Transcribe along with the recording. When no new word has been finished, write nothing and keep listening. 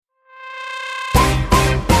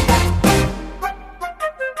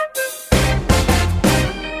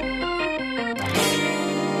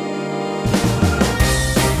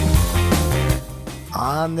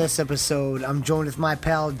On this episode, I'm joined with my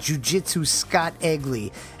pal Jiu Jitsu Scott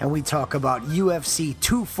Egly, and we talk about UFC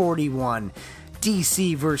 241,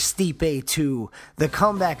 DC vs. Stipe 2, the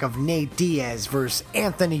comeback of Nate Diaz vs.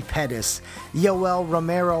 Anthony Pettis, Yoel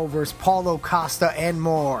Romero vs. Paulo Costa, and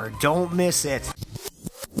more. Don't miss it.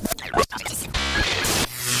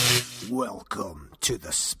 Welcome to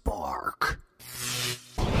the Spark.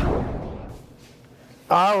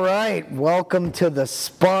 All right, welcome to the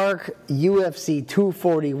Spark, UFC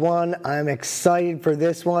 241. I'm excited for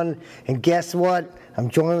this one, and guess what? I'm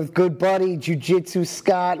joined with good buddy, Jiu Jitsu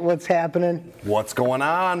Scott. What's happening? What's going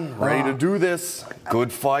on? Ready to do this.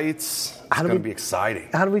 Good fights. It's going to be exciting.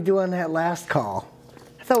 How did we do on that last call?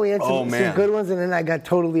 I thought we had some good ones, and then I got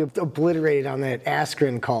totally obliterated on that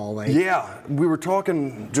Askren call. Yeah, we were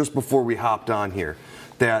talking just before we hopped on here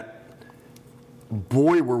that,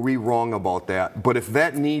 boy, were we wrong about that. But if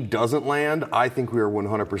that knee doesn't land, I think we are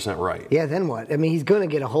 100% right. Yeah, then what? I mean, he's going to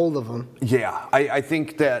get a hold of him. Yeah, I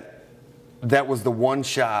think that was the one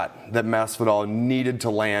shot that Masvidal needed to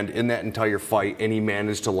land in that entire fight, and he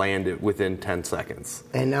managed to land it within 10 seconds.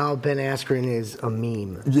 And now Ben Askren is a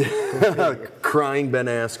meme. Yeah, crying Ben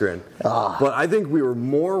Askren. But I think we were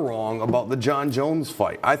more wrong about the Jon Jones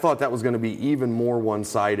fight. I thought that was going to be even more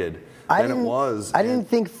one-sided than it was. I didn't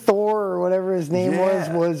think Thor, or whatever his name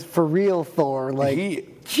was for real Thor.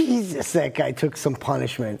 Jesus, that guy took some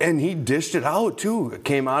punishment. And he dished it out, too.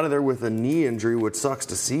 Came out of there with a knee injury, which sucks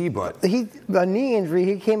to see, but... A knee injury,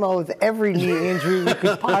 he came out with every knee injury we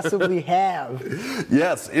could possibly have.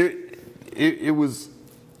 Yes, it was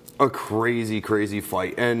a crazy, crazy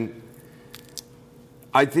fight. And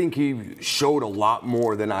I think he showed a lot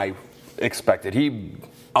more than I expected. He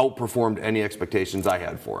outperformed any expectations I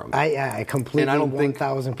had for him. I completely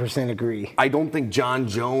 1,000% agree. I don't think Jon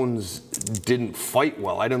Jones didn't fight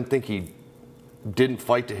well. I don't think he didn't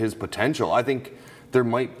fight to his potential. I think there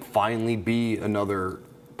might finally be another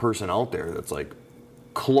person out there that's like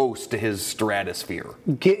close to his stratosphere.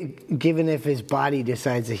 Given if his body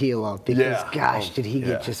decides to heal up, because did he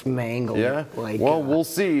get just mangled? Yeah. We'll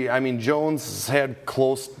see. I mean, Jones has had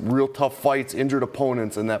close, real tough fights, injured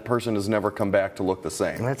opponents, and that person has never come back to look the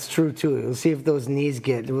same. That's true too. We'll see if those knees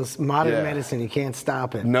get. It was modern medicine. You can't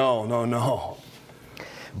stop it. No.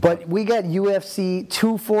 But we got UFC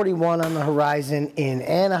 241 on the horizon in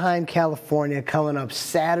Anaheim, California, coming up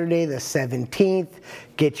Saturday the 17th.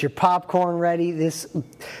 Get your popcorn ready.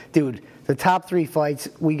 The top three fights,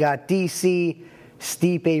 we got DC,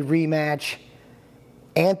 Stipe rematch,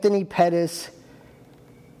 Anthony Pettis,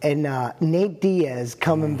 and Nate Diaz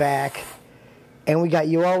coming back. And we got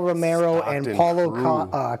Yoel Romero and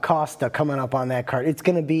Paulo Costa coming up on that card. It's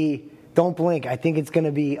going to be, don't blink, I think it's going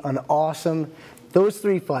to be an awesome... Those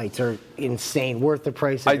three fights are insane, worth the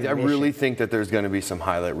price of admission. I really think that there's going to be some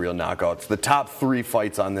highlight reel knockouts. The top three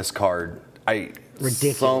fights on this card,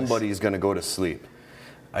 ridiculous. Somebody's going to go to sleep.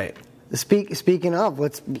 Speaking of,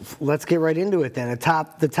 let's get right into it then.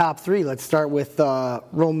 The top three. Let's start with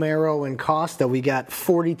Romero and Costa. We got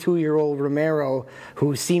 42-year-old Romero,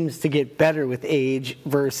 who seems to get better with age,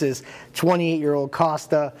 versus 28-year-old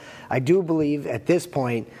Costa. I do believe at this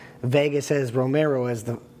point Vegas has Romero as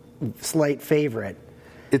the slight favorite.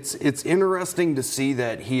 It's interesting to see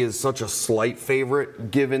that he is such a slight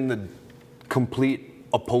favorite given the complete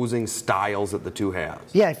opposing styles that the two have.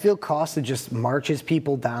 Yeah, I feel Costa just marches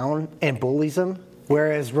people down and bullies them,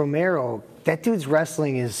 whereas Romero, that dude's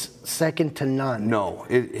wrestling is second to none. No,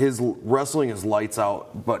 his wrestling is lights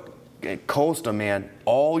out, but Costa, man,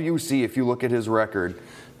 all you see if you look at his record,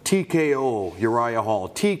 TKO Uriah Hall,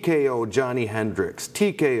 TKO Johnny Hendricks,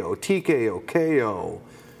 TKO, KO.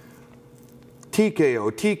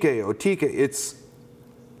 TKO.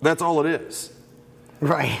 That's all it is.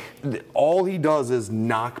 Right. All he does is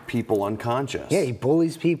knock people unconscious. Yeah, he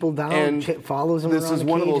bullies people down, and follows them around the cage. This is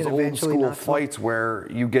one of those old school fights where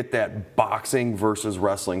you get that boxing versus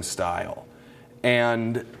wrestling style.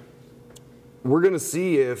 And we're going to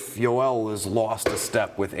see if Yoel has lost a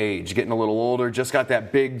step with age, getting a little older, just got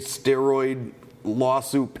that big steroid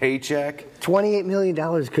lawsuit paycheck. $28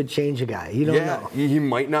 million could change a guy. You don't know. He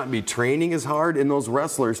might not be training as hard. And those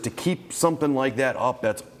wrestlers, to keep something like that up,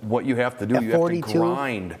 that's what you have to do. At you 42? have to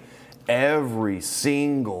grind every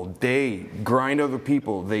single day. Grind other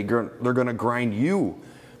people. They're going to grind you.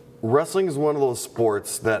 Wrestling is one of those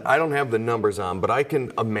sports that I don't have the numbers on, but I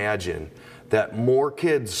can imagine that more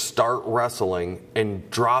kids start wrestling and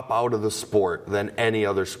drop out of the sport than any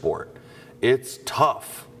other sport. It's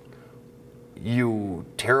tough. You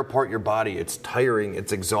tear apart your body. It's tiring.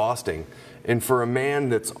 It's exhausting. And for a man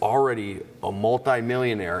that's already a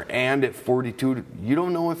multimillionaire and at 42, you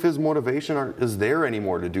don't know if his motivation is there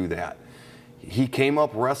anymore to do that. He came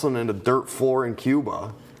up wrestling in a dirt floor in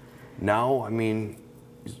Cuba. Now, I mean,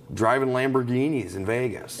 he's driving Lamborghinis in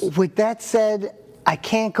Vegas. With that said, I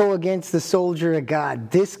can't go against the soldier of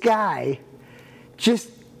God. This guy,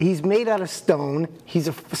 he's made out of stone. He's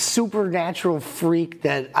a supernatural freak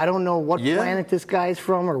that I don't know what planet this guy's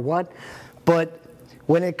from or what. But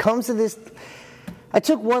when it comes to this, I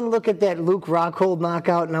took one look at that Luke Rockhold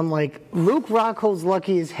knockout, and I'm like, Luke Rockhold's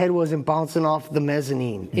lucky his head wasn't bouncing off the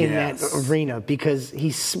mezzanine in that arena because he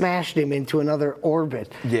smashed him into another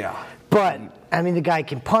orbit. Yeah. But, I mean, the guy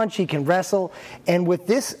can punch, he can wrestle, and with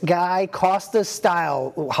this guy, Costa's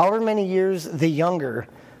style, however many years the younger,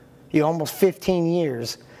 almost 15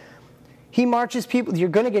 years, he marches people. You're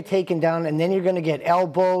going to get taken down, and then you're going to get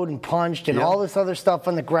elbowed and punched and all this other stuff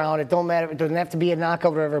on the ground. It don't matter. It doesn't have to be a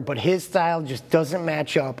knockout or whatever, but his style just doesn't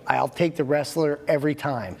match up. I'll take the wrestler every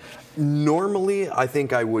time. Normally, I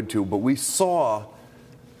think I would too, but we saw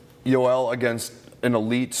Yoel against an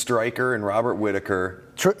elite striker in Robert Whittaker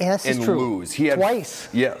and lose. He had twice.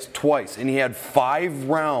 Yes, twice. And he had 5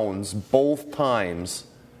 rounds both times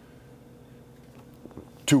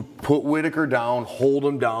to put Whittaker down, hold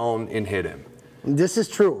him down, and hit him. This is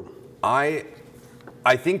true. I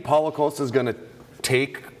think Paulo Costa is going to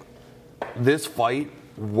take this fight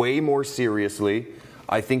way more seriously.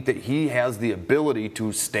 I think that he has the ability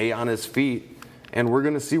to stay on his feet, and we're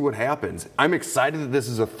going to see what happens. I'm excited that this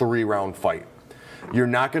is a 3-round fight. You're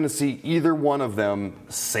not going to see either one of them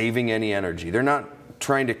saving any energy. They're not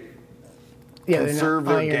trying to conserve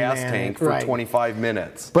their gas tank for 25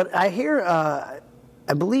 minutes. But I hear...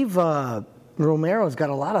 I believe Romero's got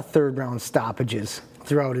a lot of third-round stoppages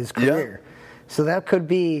throughout his career. Yeah. So that could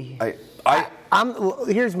be...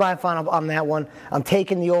 here's my final on that one. I'm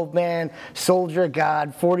taking the old man, soldier of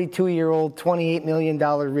God, 42-year-old, $28 million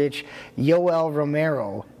rich, Yoel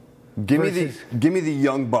Romero. Give me the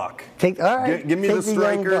young buck. Give me the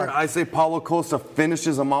striker. I say Paulo Costa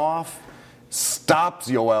finishes him off, stops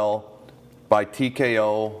Yoel by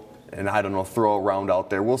TKO, and I don't know, throw a round out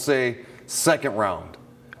there. We'll say second round.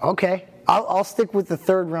 Okay. I'll stick with the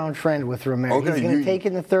third-round trend with Romero. Okay, he's going to take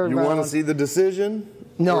in the third round. You want to see the decision?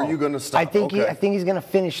 No. Or are you going to stop? I think he's going to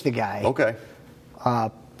finish the guy. Okay.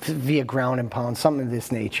 Via ground and pound, something of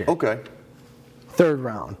this nature. Okay. Third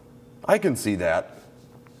round. I can see that.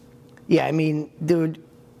 Yeah, I mean, dude,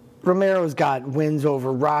 Romero's got wins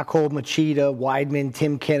over Rockhold, Machida, Weidman,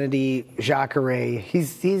 Tim Kennedy, Jacare.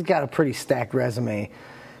 He's got a pretty stacked resume.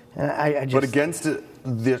 But against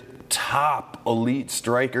the top elite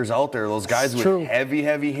strikers out there, those guys with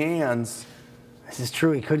heavy hands. This is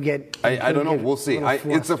true. He could get... I don't know. We'll see.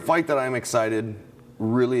 It's a fight that I'm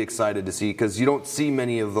really excited to see, because you don't see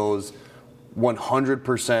many of those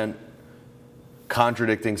 100%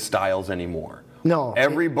 contradicting styles anymore. No.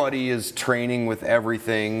 Everybody is training with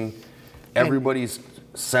everything. Everybody's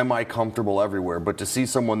semi-comfortable everywhere. But to see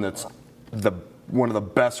someone that's one of the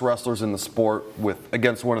best wrestlers in the sport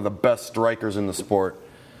against one of the best strikers in the sport,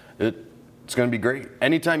 it's going to be great.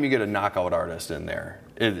 Anytime you get a knockout artist in there,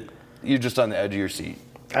 you're just on the edge of your seat.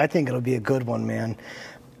 I think it'll be a good one, man.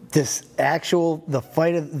 The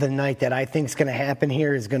fight of the night that I think is going to happen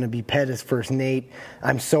here is going to be Pettis versus Nate.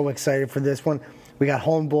 I'm so excited for this one. We got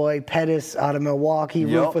homeboy Pettis out of Milwaukee,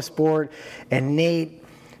 Rufa Sport, and Nate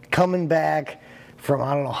coming back from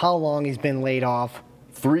I don't know how long he's been laid off.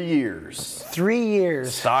 3 years. 3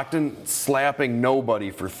 years. Stockton slapping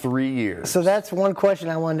nobody for 3 years. So that's one question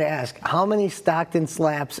I wanted to ask. How many Stockton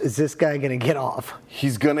slaps is this guy going to get off?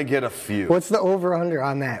 He's going to get a few. What's the over-under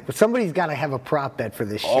on that? Somebody's got to have a prop bet for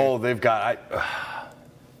this shit. Oh, they've got...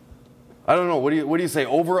 I don't know. What do you say?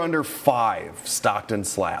 Over under 5 Stockton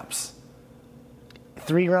slaps.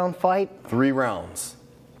 3-round fight? 3 rounds.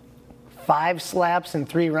 5 slaps in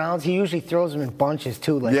 3 rounds? He usually throws them in bunches,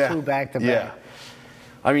 too, 2 back-to-back. Yeah.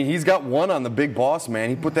 I mean, he's got one on the big boss, man.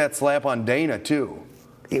 He put that slap on Dana, too.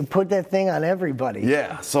 He put that thing on everybody.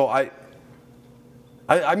 Yeah, so I'm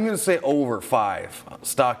going to say over 5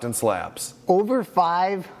 Stockton slaps. Over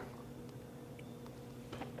 5?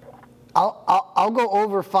 I'll go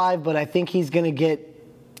over 5, but I think he's going to get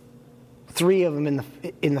 3 of them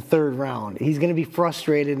in the third round. He's going to be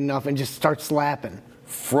frustrated enough and just start slapping.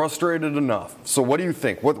 Frustrated enough. So what do you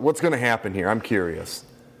think? What's going to happen here? I'm curious.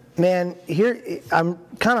 Man, here I'm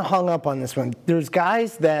kind of hung up on this one. There's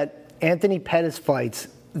guys that Anthony Pettis fights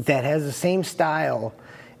that has the same style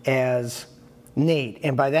as Nate.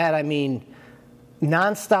 And by that I mean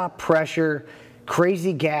nonstop pressure,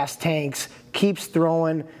 crazy gas tanks, keeps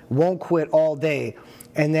throwing, won't quit all day.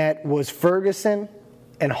 And that was Ferguson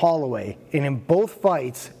and Holloway. And in both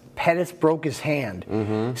fights, Pettis broke his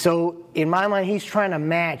hand. So in my mind, he's trying to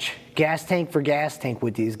match gas tank for gas tank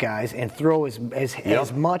with these guys and throw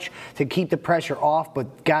as much to keep the pressure off.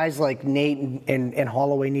 But guys like Nate and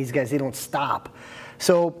Holloway and these guys, they don't stop.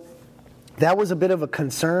 So that was a bit of a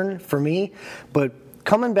concern for me. But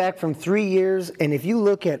coming back from 3 years, and if you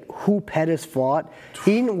look at who Pettis fought,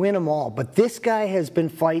 he didn't win them all. But this guy has been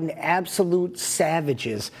fighting absolute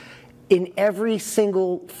savages in every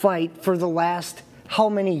single fight for the last how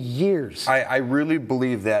many years? I really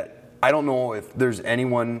believe that. I don't know if there's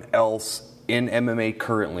anyone else in MMA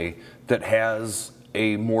currently that has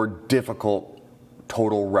a more difficult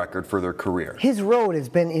total record for their career. His road has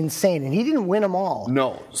been insane, and he didn't win them all.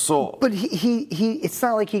 No, so but he it's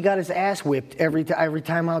not like he got his ass whipped every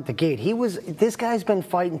time out the gate. This guy's been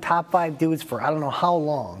fighting top 5 dudes for I don't know how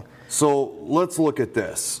long. So let's look at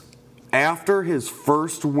this. After his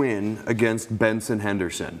first win against Benson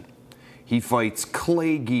Henderson, he fights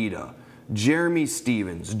Clay Guida, Jeremy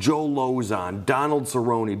Stevens, Joe Lozon, Donald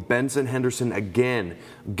Cerrone, Benson Henderson again,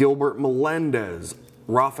 Gilbert Melendez,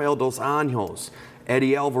 Rafael Dos Anjos,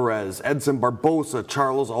 Eddie Alvarez, Edson Barbosa,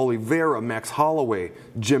 Charles Oliveira, Max Holloway,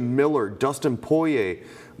 Jim Miller, Dustin Poirier,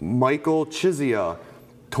 Michael Chiesa,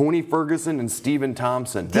 Tony Ferguson, and Stephen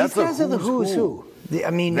Thompson. These guys are the who's who. I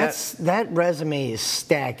mean, that resume is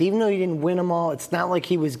stacked. Even though he didn't win them all, it's not like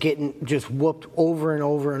he was getting just whooped over and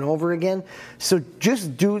over and over again. So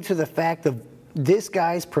just due to the fact of this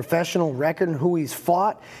guy's professional record and who he's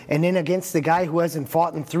fought, and then against the guy who hasn't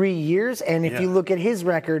fought in 3 years, and if you look at his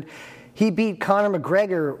record, he beat Conor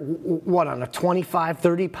McGregor, on a 25,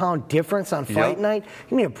 30-pound difference on fight night?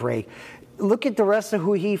 Give me a break. Look at the rest of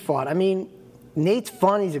who he fought. I mean, Nate's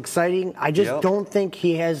fun. He's exciting. I just don't think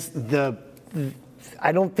he has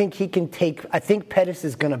I don't think he can take. I think Pettis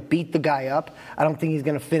is going to beat the guy up. I don't think he's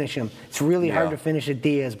going to finish him. It's really hard to finish a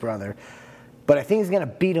Diaz brother. But I think he's going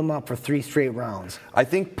to beat him up for 3 straight rounds. I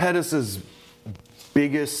think Pettis'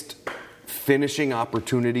 biggest finishing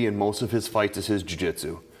opportunity in most of his fights is his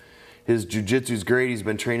jiu-jitsu. His jiu-jitsu is great. He's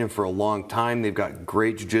been training for a long time. They've got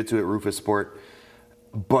great jiu-jitsu at Rufus Sport.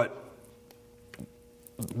 But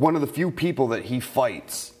one of the few people that he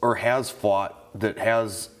fights or has fought that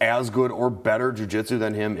has as good or better jiu-jitsu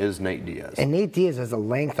than him is Nate Diaz. And Nate Diaz has a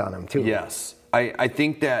length on him, too. Yes. I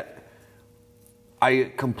think that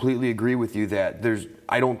I completely agree with you that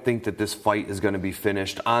I don't think that this fight is going to be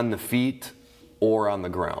finished on the feet or on the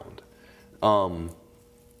ground.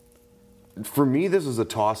 For me, this is a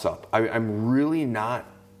toss-up. I'm really not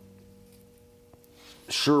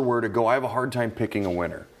sure where to go. I have a hard time picking a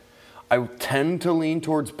winner. I tend to lean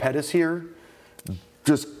towards Pettis here,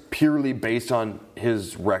 just purely based on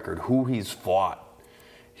his record, who he's fought.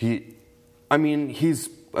 He's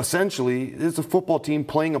essentially, it's a football team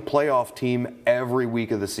playing a playoff team every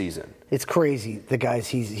week of the season. It's crazy, the guys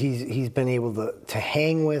he's been able to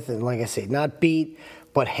hang with, and like I say, not beat,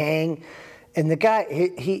 but hang. And the guy,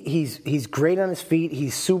 he's great on his feet.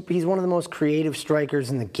 He's one of the most creative strikers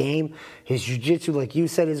in the game. His jiu-jitsu, like you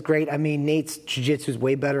said, is great. I mean, Nate's jiu-jitsu is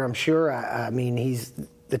way better, I'm sure. I mean,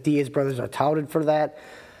 the Diaz brothers are touted for that.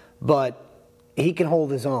 But he can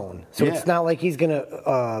hold his own. So it's not like he's going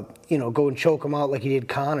to, go and choke him out like he did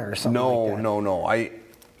Conor or something like that. No.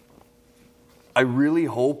 I really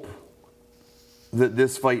hope that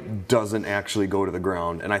this fight doesn't actually go to the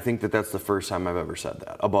ground. And I think that that's the first time I've ever said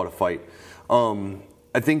that about a fight.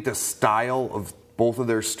 I think the style of both of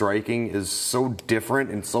their striking is so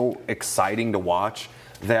different and so exciting to watch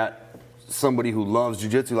that somebody who loves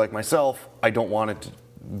jiu-jitsu like myself, I don't want it to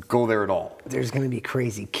go there at all. There's going to be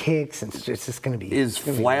crazy kicks, and it's just going to be...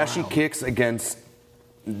 Flashy kicks against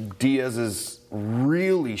Diaz's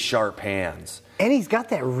really sharp hands. And he's got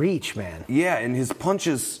that reach, man. Yeah, and his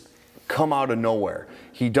punches come out of nowhere.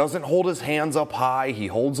 He doesn't hold his hands up high, he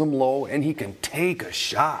holds them low, and he can take a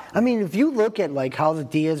shot. I mean, if you look at like how the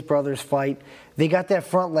Diaz brothers fight, they got that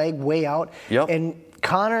front leg way out. Yep. And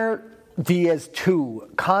Conor Diaz too.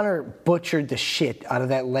 Conor butchered the shit out of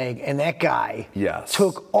that leg, and that guy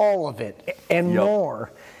took all of it and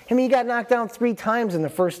more. I mean, he got knocked down 3 times in the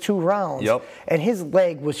first 2 rounds, and his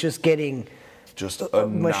leg was just getting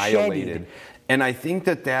annihilated. And I think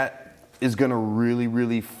that is going to really,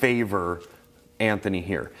 really favor Anthony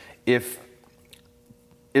here. If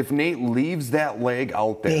Nate leaves that leg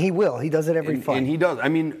out there, he will. He does it every fight, and he does. I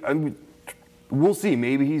mean, we'll see.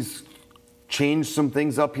 Maybe he's changed some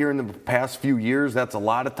things up here in the past few years. That's a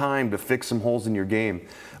lot of time to fix some holes in your game.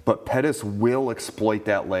 But Pettis will exploit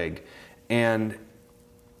that leg. And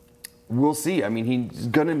we'll see. I mean, he's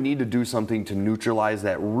going to need to do something to neutralize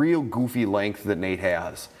that real goofy length that Nate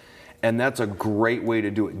has. And that's a great way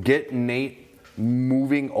to do it. Get Nate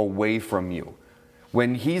moving away from you.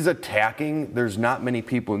 when he's attacking, there's not many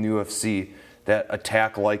people in the UFC that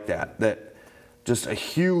attack like that. That just a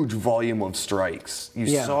huge volume of strikes. You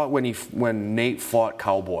saw it when Nate fought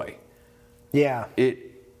Cowboy. Yeah.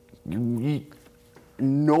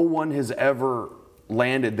 No one has ever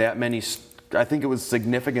landed that many, I think it was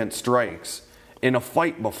significant strikes in a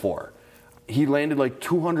fight before. He landed like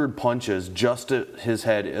 200 punches just at his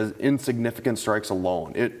head as insignificant strikes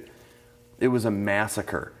alone. It was a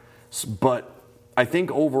massacre. But I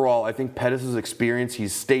think overall, Pettis' experience,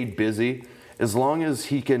 he's stayed busy. As long as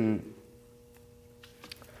he can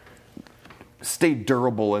stay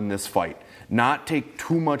durable in this fight, not take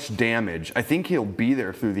too much damage, I think he'll be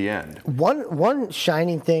there through the end. One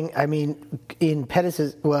shining thing, I mean, in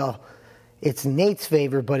Pettis', well, it's Nate's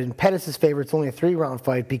favor, but in Pettis' favor, it's only a 3-round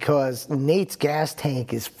fight because Nate's gas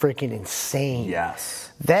tank is freaking insane.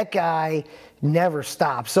 Yes. That guy never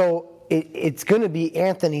stops. So it's going to be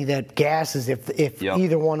Anthony that gasses if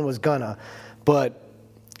either one was gonna. But,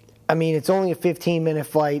 I mean, it's only a 15-minute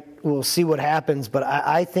fight. We'll see what happens. But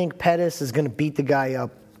I think Pettis is going to beat the guy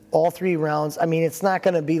up all 3 rounds. I mean, it's not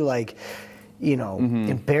going to be like,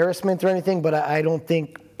 embarrassment or anything, but I don't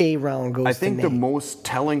think a round goes to Nate. I think the most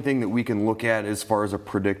telling thing that we can look at as far as a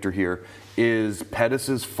predictor here is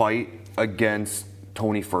Pettis' fight against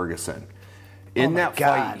Tony Ferguson. In that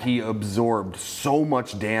fight, he absorbed so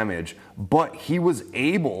much damage, but he was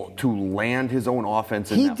able to land his own offense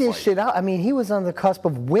in that fight. He dished it out. I mean, he was on the cusp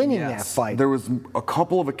of winning that fight. There was a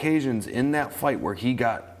couple of occasions in that fight where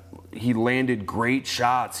he landed great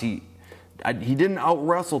shots. He didn't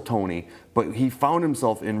out-wrestle Tony, but he found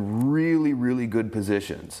himself in really, really good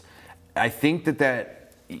positions. I think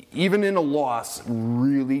that even in a loss,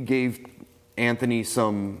 really gave Anthony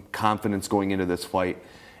some confidence going into this fight.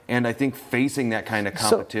 And I think facing that kind of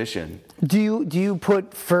competition. So, do you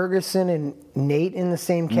put Ferguson and Nate in the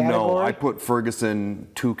same category? No, I put Ferguson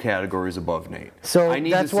 2 categories above Nate. So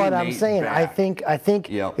that's what I'm saying. I think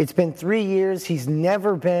it's been 3 years. He's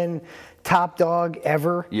never been top dog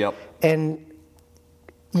ever. Yep. And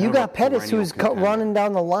you got Pettis, who's running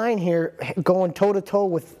down the line here, going toe-to-toe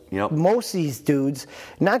with most of these dudes,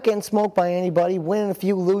 not getting smoked by anybody, winning a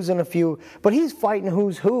few, losing a few, but he's fighting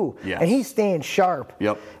who's who, and he's staying sharp.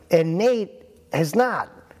 Yep. And Nate has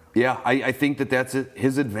not. Yeah, I think that's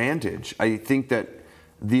his advantage. I think that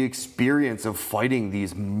the experience of fighting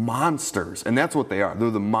these monsters, and that's what they are. They're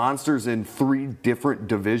the monsters in 3 different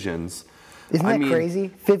divisions. Isn't that crazy?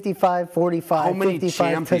 55, 45,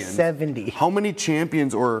 55 to 70. How many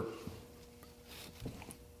champions or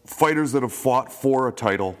fighters that have fought for a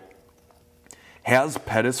title has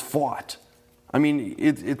Pettis fought? I mean,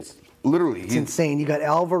 it's literally... It's insane. You got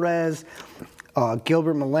Alvarez,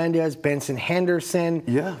 Gilbert Melendez, Benson Henderson,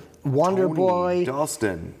 Wonder Tony, Boy,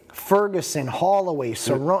 Dustin, Ferguson, Holloway,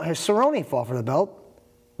 Cerrone fought for the belt.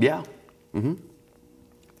 Yeah. Mm-hmm.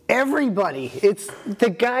 Everybody. It's the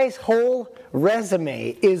guy's whole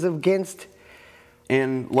resume is against.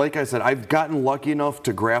 And like I said, I've gotten lucky enough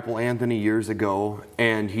to grapple Anthony years ago,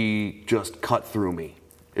 and he just cut through me.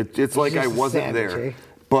 It's like I wasn't there. Eh?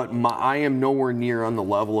 But I am nowhere near on the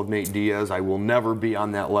level of Nate Diaz. I will never be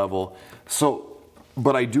on that level.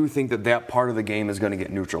 But I do think that part of the game is going to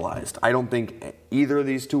get neutralized. I don't think either of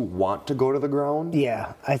these two want to go to the ground.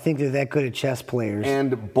 Yeah, I think they're that good at chess players.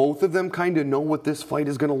 And both of them kind of know what this fight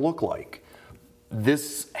is going to look like.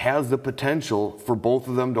 This has the potential for both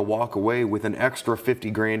of them to walk away with an extra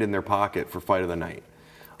 $50,000 in their pocket for fight of the night.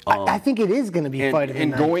 I think it is going to be fight of the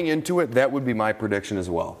night. And going into it, that would be my prediction as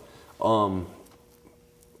well.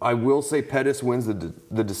 I will say Pettis wins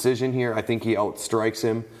the decision here. I think he outstrikes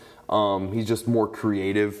him. He's just more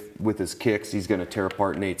creative with his kicks. He's going to tear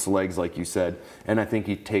apart Nate's legs, like you said. And I think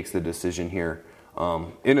he takes the decision here.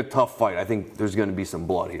 In a tough fight, I think there's going to be some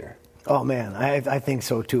blood here. Oh, man, I think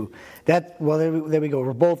so, too. There we go.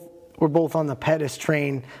 We're both on the Pettis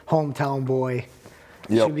train, hometown boy.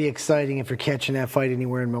 Yep. Should be exciting if you're catching that fight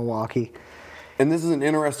anywhere in Milwaukee. And this is an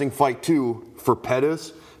interesting fight, too, for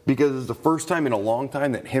Pettis, because it's the first time in a long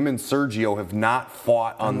time that him and Sergio have not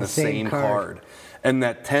fought on the same card. And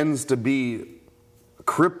that tends to be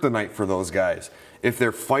kryptonite for those guys. If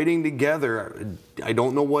they're fighting together, I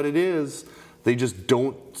don't know what it is. They just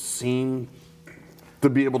don't seem to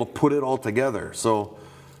be able to put it all together. So,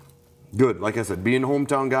 good. Like I said, being a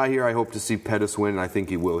hometown guy here, I hope to see Pettis win, and I think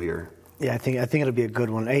he will here. Yeah, I think it'll be a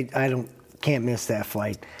good one. I can't miss that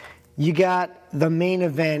fight. You got the main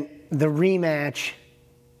event, the rematch.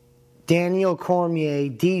 Daniel Cormier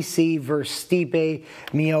DC versus Stipe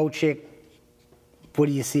Miocic. What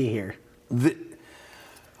do you see here?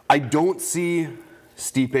 I don't see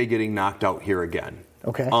Stipe getting knocked out here again.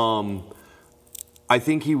 Okay. I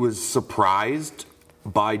think he was surprised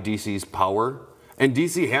by DC's power, and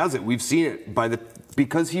DC has it. We've seen it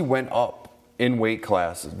because he went up in weight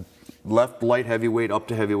class, left light heavyweight up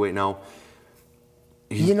to heavyweight now.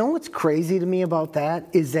 You know what's crazy to me about that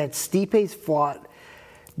is that Stipe's fought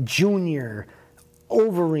Junior,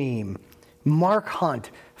 Overeem, Mark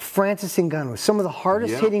Hunt, Francis Ngannou, some of the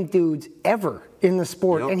hardest hitting dudes ever in the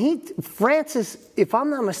sport. Yep. And Francis, if I'm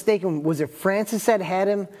not mistaken, was it Francis that had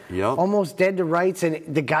him almost dead to rights and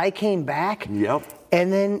the guy came back? Yep.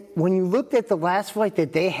 And then when you looked at the last fight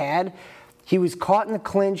that they had, he was caught in the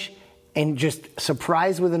clinch and just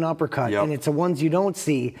surprised with an uppercut. Yep. And it's the ones you don't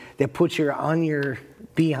see that put you on your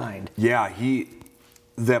behind. Yeah,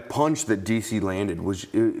 that punch that DC landed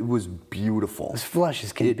was beautiful. As flush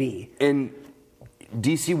as can be. And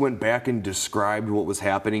DC went back and described what was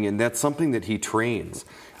happening, and that's something that he trains.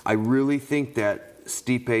 I really think that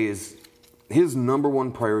Stipe his number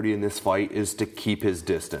one priority in this fight is to keep his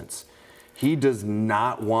distance. He does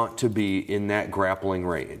not want to be in that grappling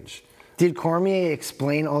range. Did Cormier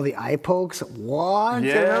explain all the eye pokes? What?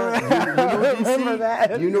 Yeah, Remember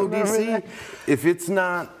that? You know DC. If it's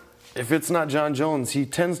not John Jones, he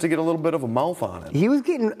tends to get a little bit of a mouth on it. He was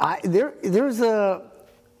getting there's a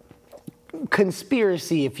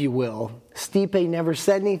conspiracy, if you will. Stipe never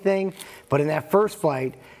said anything, but in that first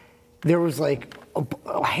fight, there was like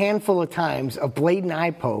a handful of times of blatant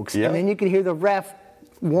eye pokes, and then you could hear the ref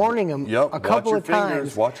warning him a couple of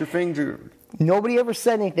times. Watch your finger. Nobody ever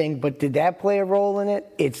said anything, but did that play a role in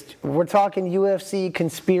it? We're talking UFC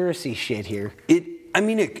conspiracy shit here.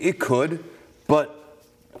 It could, but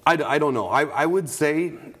I don't know. I would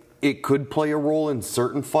say it could play a role in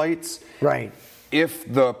certain fights. Right.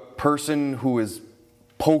 If the person who is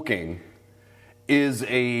poking is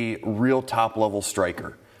a real top-level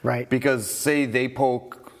striker. Right. Because say they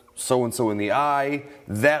poke so-and-so in the eye,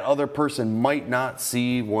 that other person might not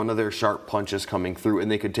see one of their sharp punches coming through,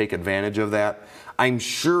 and they could take advantage of that. I'm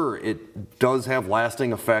sure it does have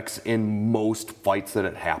lasting effects in most fights that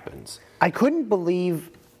it happens. I couldn't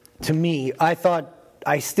believe, to me,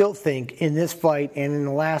 I still think in this fight and in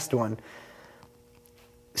the last one,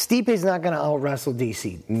 Stipe's not going to out-wrestle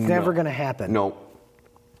DC. Never going to happen. No.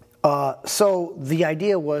 So the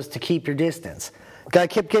idea was to keep your distance. Guy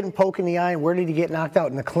kept getting poked in the eye, and where did he get knocked out?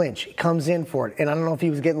 In the clinch. He comes in for it. And I don't know if he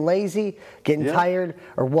was getting lazy, getting tired,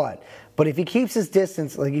 or what. But if he keeps his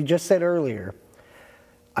distance, like you just said earlier,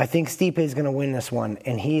 I think Stipe is going to win this one,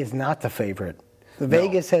 and he is not the favorite.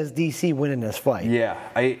 Vegas has DC winning this fight. Yeah,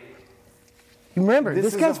 You remember,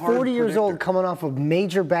 this guy's a hard 40 years old, predictor. coming off of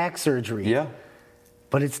major back surgery. Yeah.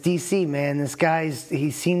 But it's DC, man. This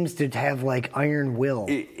he seems to have like iron will.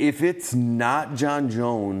 If it's not John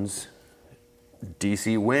Jones,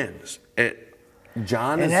 DC wins. And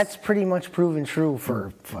that's pretty much proven true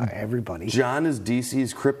for everybody. John is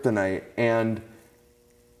DC's kryptonite, and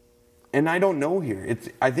I don't know here.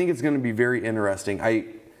 I think it's going to be very interesting.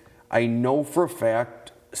 I know for a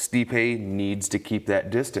fact Stipe needs to keep that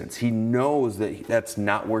distance. He knows that that's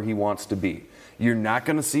not where he wants to be. You're not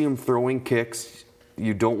going to see him throwing kicks.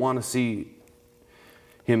 You don't want to see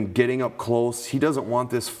him getting up close. He doesn't want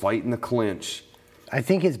this fight in the clinch. I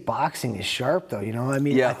think his boxing is sharp, though.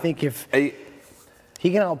 I think if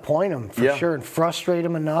he can outpoint him for sure and frustrate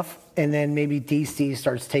him enough, and then maybe DC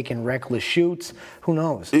starts taking reckless shoots. Who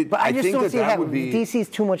knows? But I just don't see it happening. DC's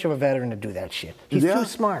too much of a veteran to do that shit. He's too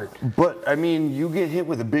smart. But, you get hit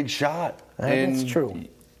with a big shot. That's true.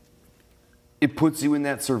 It puts you in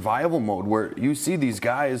that survival mode where you see these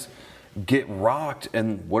guys get rocked,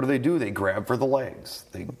 and what do? They grab for the legs.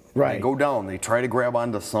 They go down. They try to grab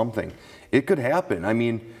onto something. It could happen.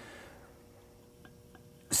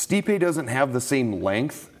 Stipe doesn't have the same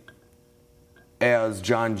length as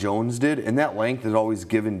John Jones did, and that length has always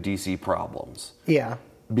given DC problems. Yeah.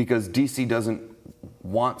 Because DC doesn't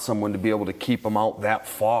want someone to be able to keep him out that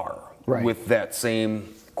far with that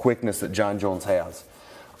same quickness that John Jones has.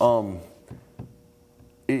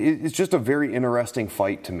 It's just a very interesting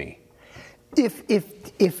fight to me. If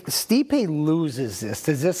Stipe loses this,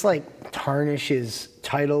 does this tarnish his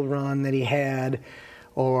title run that he had,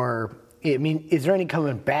 or is there any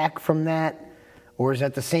coming back from that, or is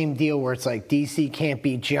that the same deal where it's like DC can't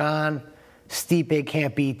beat John, Stipe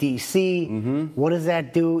can't beat DC? Mm-hmm. What does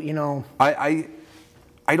that do? I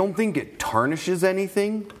don't think it tarnishes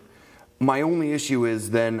anything. My only issue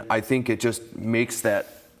is then I think it just makes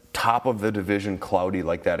that top of the division cloudy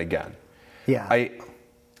like that again. Yeah.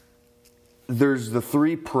 There's the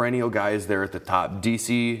three perennial guys there at the top,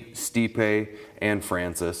 DC, Stipe, and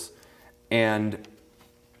Francis. And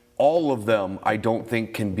all of them I don't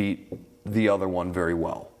think can beat the other one very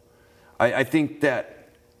well. I think that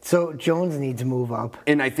So Jones needs to move up.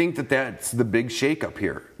 And I think that's the big shakeup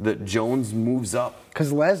here, that Jones moves up.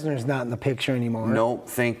 Because Lesnar's not in the picture anymore. No,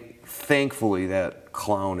 thankfully that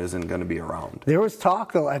clown isn't going to be around. There was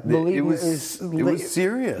talk, though, I believe it was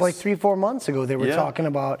serious. Like 3-4 months ago, they were talking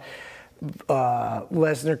about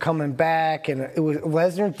Lesnar coming back, and it was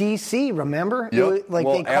Lesnar DC, remember? Yep.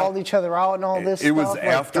 They called each other out and all this stuff. It was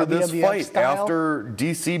after this fight, style. after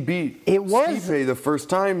DC beat Stipe the first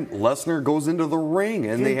time, Lesnar goes into the ring,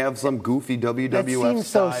 and they have some goofy WWF that seemed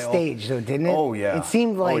style. So staged, though, didn't it? Oh, yeah. It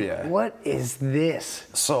seemed like, what is this?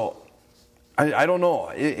 So, I don't know.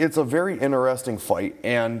 It's a very interesting fight,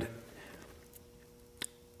 and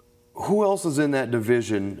who else is in that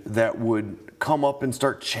division that would come up and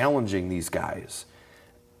start challenging these guys?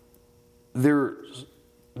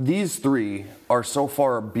 These three are so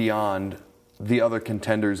far beyond the other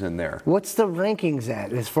contenders in there. What's the rankings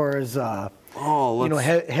at as far as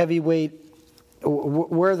heavyweight?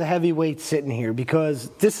 Where are the heavyweights sitting here?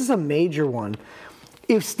 Because this is a major one.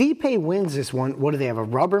 If Stipe wins this one, what do they have, a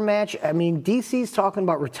rubber match? I mean, DC's talking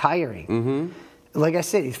about retiring. Mm-hmm. Like I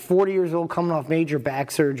said, he's 40 years old, coming off major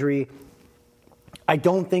back surgery. I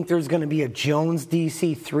don't think there's going to be a Jones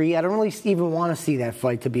DC 3. I don't really even want to see that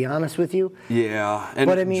fight, to be honest with you. Yeah, and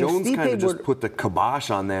but, I mean, Jones kind of just put the kibosh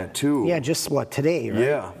on that too. Yeah, just today, right?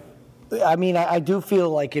 Yeah. I mean, I do feel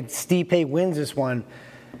like if Stipe wins this one,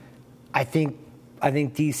 I think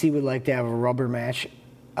DC would like to have a rubber match.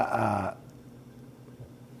 I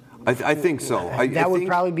think so. That would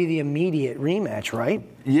probably be the immediate rematch, right?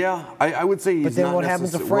 Yeah, I would say he's But then not what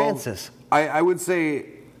happens to Francis? Well, I would say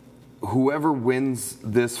whoever wins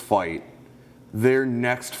this fight, their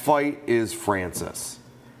next fight is Francis.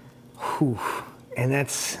 Whew. And and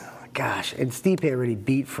Stipe already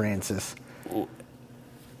beat Francis.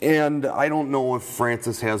 And I don't know if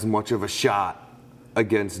Francis has much of a shot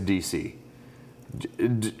against DC.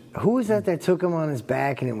 Who was that took him on his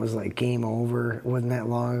back and it was like game over? It wasn't that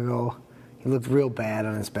long ago. He looked real bad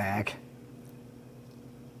on his back.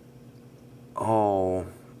 Oh,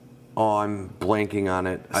 I'm blanking on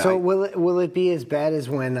it. So will it be as bad as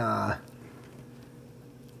when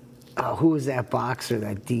who was that boxer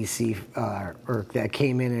that DC or that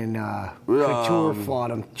came in and Couture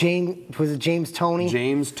fought him? James Toney?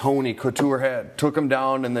 James Toney. Couture took him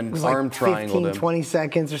down and then arm triangled 15, 20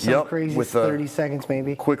 seconds or something crazy. With 30 seconds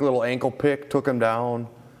maybe. Quick little ankle pick, took him down.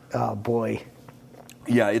 Oh boy.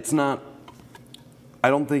 Yeah, it's not. I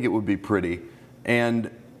don't think it would be pretty. And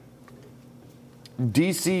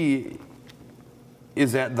DC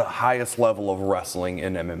is at the highest level of wrestling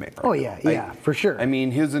in MMA. Right oh, yeah, for sure. I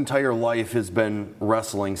mean, his entire life has been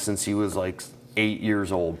wrestling since he was like 8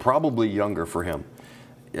 years old, probably younger for him.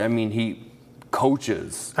 I mean, he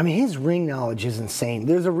coaches. I mean, his ring knowledge is insane.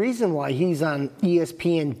 There's a reason why he's on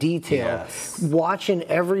ESPN Detail, watching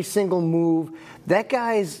every single move. That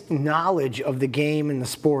guy's knowledge of the game and the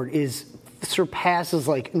sport surpasses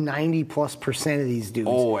like 90+% of these dudes.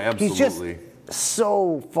 Oh, absolutely. He's just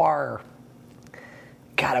so far.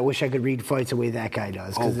 God, I wish I could read fights the way that guy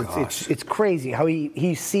does, because it's crazy how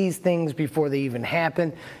he sees things before they even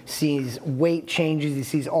happen, sees weight changes, he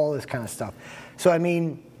sees all this kind of stuff. So I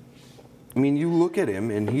mean, you look at him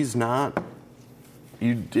and he's not.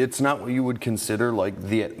 It's not what you would consider like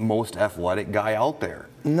the most athletic guy out there.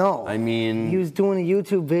 No, I mean, he was doing a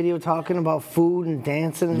YouTube video talking about food and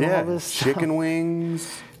dancing and all this stuff. Chicken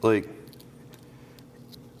wings, like.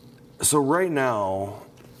 So right now,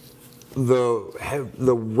 the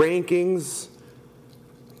rankings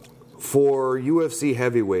for UFC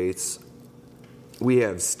heavyweights, we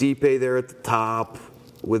have Stipe there at the top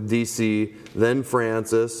with DC, then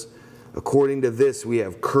Francis. According to this, we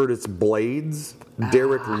have Curtis Blades,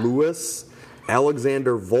 Derek Lewis,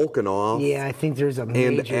 Alexander Volkanov. Yeah, I think there's a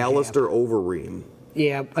major and Alistair Overeem.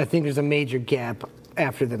 Yeah, I think there's a major gap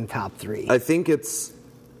after them top three. I think it's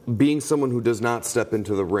being someone who does not step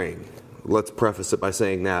into the ring. Let's preface it by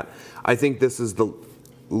saying that. I think this is the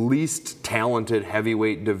least talented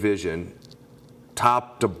heavyweight division,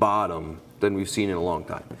 top to bottom, than we've seen in a long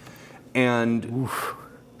time. And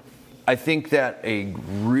I think that a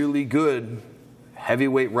really good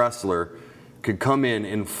heavyweight wrestler could come in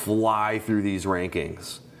and fly through these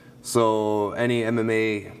rankings. So any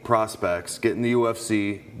MMA prospects, get in the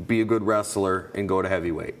UFC, be a good wrestler, and go to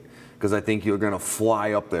heavyweight. Because I think you're going to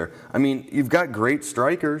fly up there. I mean, you've got great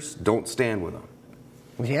strikers. Don't stand with them.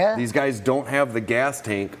 Yeah. These guys don't have the gas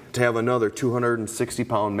tank to have another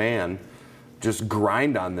 260-pound man just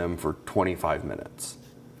grind on them for 25 minutes.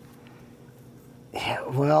 Yeah,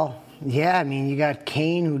 well, yeah, I mean, you got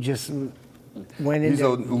Kane, who just went into He's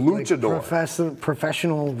a luchador.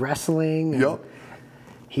 professional wrestling. Yep.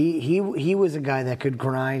 He was a guy that could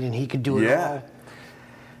grind and he could do it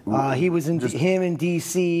all. He was in him and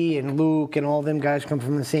DC and Luke and all them guys come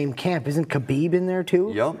from the same camp. Isn't Khabib in there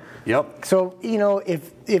too? Yep. So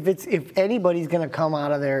if anybody's going to come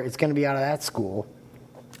out of there, it's going to be out of that school.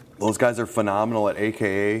 Those guys are phenomenal at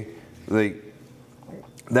AKA.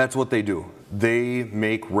 That's what they do. They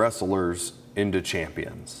make wrestlers into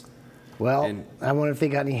champions. Well, I wonder if they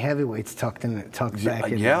got any heavyweights tucked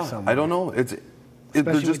back in there somewhere. I don't know.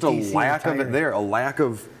 There's just a lack of it there, a lack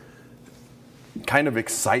of kind of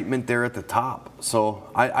excitement there at the top. So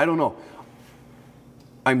I don't know.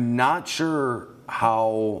 I'm not sure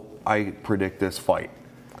how I predict this fight.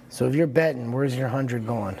 So if you're betting, where's your 100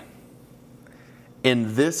 going?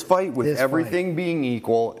 In this fight, with everything being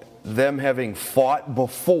equal, them having fought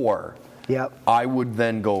before, I would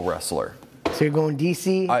then go wrestler. So you're going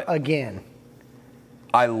DC again?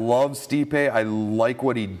 I love Stipe. I like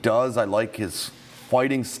what he does. I like his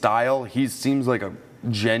fighting style. He seems like a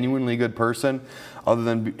genuinely good person, other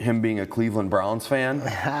than him being a Cleveland Browns fan.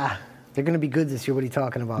 They're going to be good this year. What are you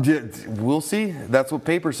talking about? We'll see. That's what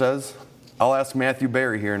paper says. I'll ask Matthew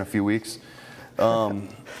Berry here in a few weeks.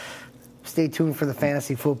 Stay tuned for the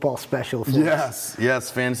fantasy football special. Folks.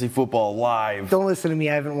 Yes, fantasy football live. Don't listen to me.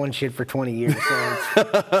 I haven't won shit for 20 years.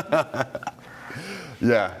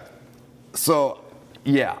 So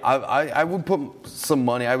I would put some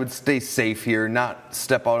money. I would stay safe here, not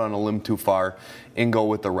step out on a limb too far, and go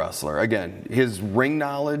with the wrestler. Again, his ring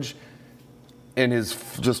knowledge and his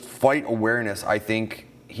just fight awareness, I think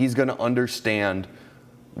he's going to understand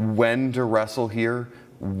when to wrestle here,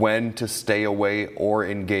 when to stay away or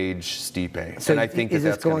engage Stipe. So and I think is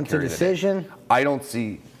that's this going to decision? I don't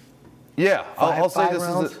see. Yeah, I'll say this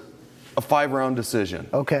is a 5-round decision.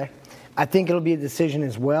 Okay. I think it'll be a decision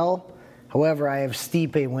as well. However, I have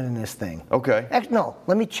Stipe winning this thing. Okay. No,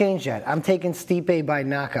 let me change that. I'm taking Stipe by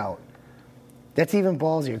knockout. That's even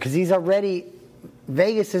ballsier because he's already.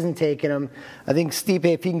 Vegas isn't taking him. I think Stipe,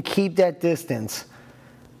 if he can keep that distance,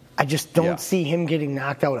 I just don't see him getting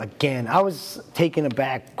knocked out again. I was taken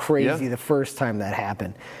aback crazy the first time that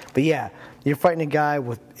happened. But you're fighting a guy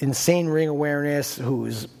with insane ring awareness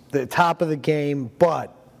who's the top of the game,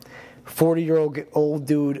 but 40-year-old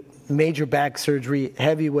dude, major back surgery,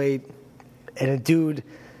 heavyweight, and a dude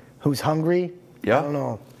who's hungry. Yeah. I don't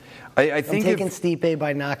know. I think I'm taking Stipe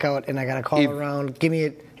by knockout, and I got to call around. Give me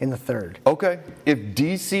it in the third. Okay. If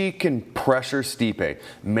DC can pressure Stipe,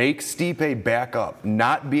 make Stipe back up,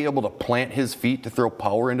 not be able to plant his feet to throw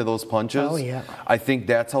power into those punches, I think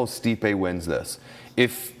that's how Stipe wins this.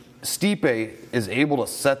 If Stipe is able to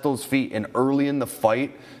set those feet and early in the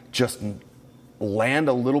fight just land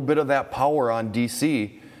a little bit of that power on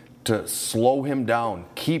DC to slow him down,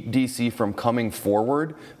 keep DC from coming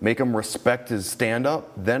forward, make him respect his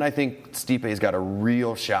stand-up, then I think Stipe's got a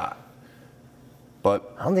real shot.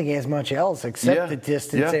 But I don't think he has much else except the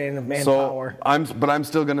distance and power. I'm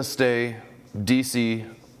still going to stay DC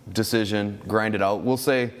decision, grind it out. We'll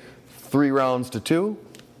say 3 rounds to 2.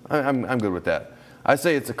 I'm good with that. I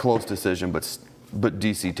say it's a close decision, but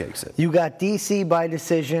DC takes it. You got DC by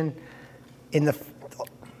decision in the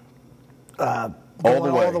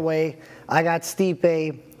all the way. I got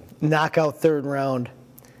Stipe knockout 3rd round.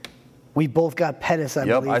 We both got Pettis, I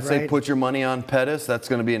believe, I say put your money on Pettis. That's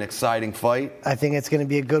going to be an exciting fight. I think it's going to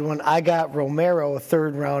be a good one. I got Romero, a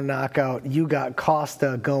 3rd round knockout. You got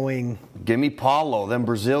Costa going. Give me Paulo, them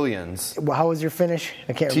Brazilians. Well, how was your finish?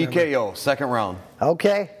 I can't remember. TKO, 2nd round.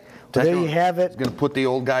 Okay. Well, there you have it. He's going to put the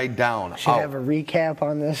old guy down. Should have a recap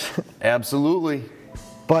on this. Absolutely.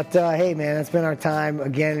 But, hey, man, it's been our time.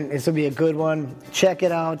 Again, this will be a good one. Check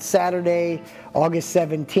it out. Saturday, August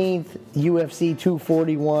 17th, UFC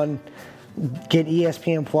 241. Get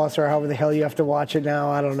ESPN Plus or however the hell you have to watch it now.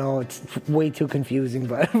 I don't know. It's way too confusing,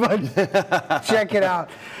 but check it out.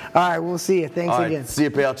 All right, we'll see you. Thanks again. See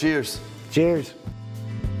you, pal. Cheers. Cheers.